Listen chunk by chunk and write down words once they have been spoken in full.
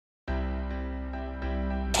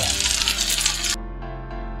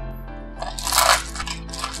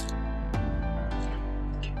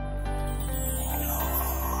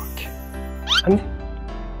안돼.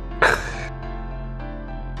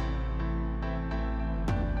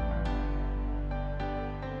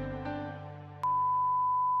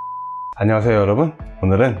 안녕하세요 여러분,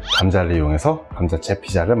 오늘은 감자를 이용해서 감자채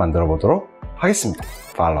피자를 만들어 보도록 하겠습니다.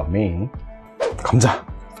 Follow me. 감자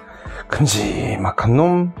큼지막한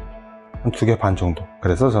놈 한 2개 반 정도.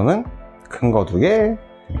 그래서 저는 큰 거 2개,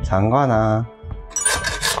 작은 거 하나.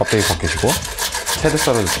 껍데기 벗기시고 채를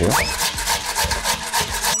썰어주세요.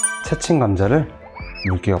 채친 감자를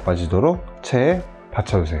물기가 빠지도록 채에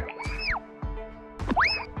받쳐주세요.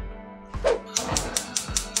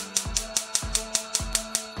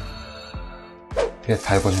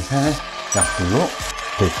 달궈진 팬에 약불로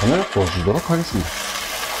베이컨을 구워주도록 하겠습니다.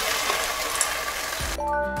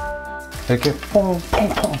 이렇게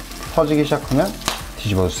퐁퐁퐁 터지기 시작하면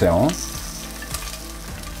뒤집어주세요.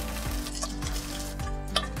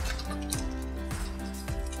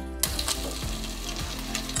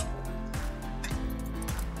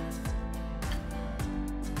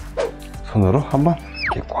 손으로 한번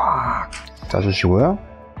이렇게 꽉 짜주시고요.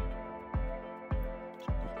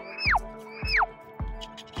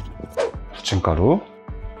 부침가루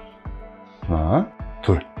하나,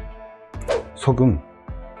 둘, 소금,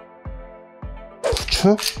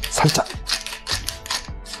 후추 살짝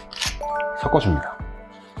섞어줍니다.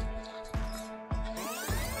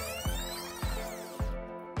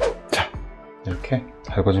 자, 이렇게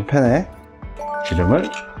달궈진 팬에 기름을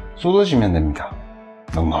쏟으시면 됩니다.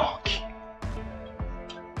 넉넉히.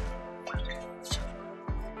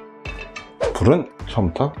 불은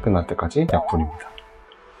처음부터 끝날 때까지 약불입니다.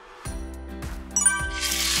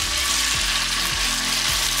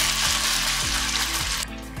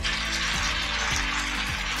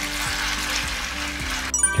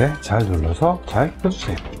 이렇게 잘 눌러서 잘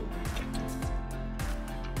펴주세요.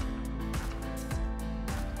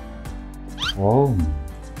 오우,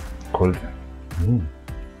 골든.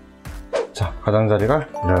 자, 가장자리가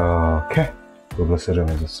이렇게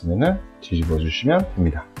노릇스름해졌으면 뒤집어 주시면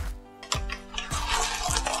됩니다.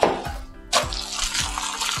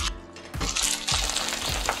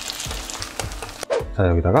 자,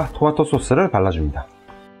 여기다가 토마토 소스를 발라줍니다.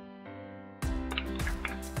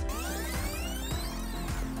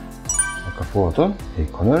 아까 구워둔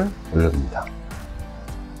베이컨을 올려줍니다.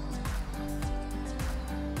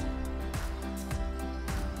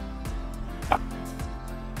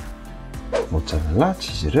 모짜렐라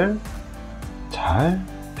치즈를 잘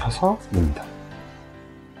펴서 넣습니다.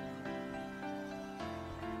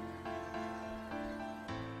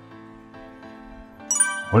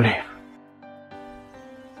 올리브.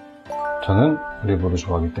 저는 올리브를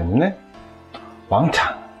좋아하기 때문에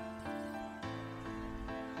왕창.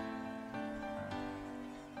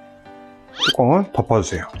 뚜껑을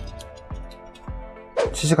덮어주세요.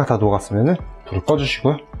 치즈가 다 녹았으면 불을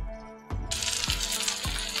꺼주시고요.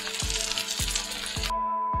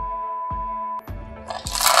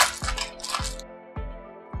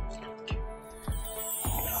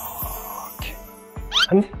 이렇게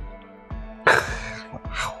한 대.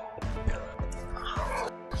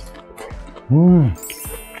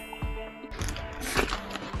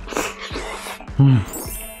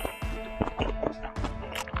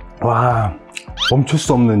 와, 멈출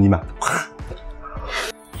수 없는 이 맛.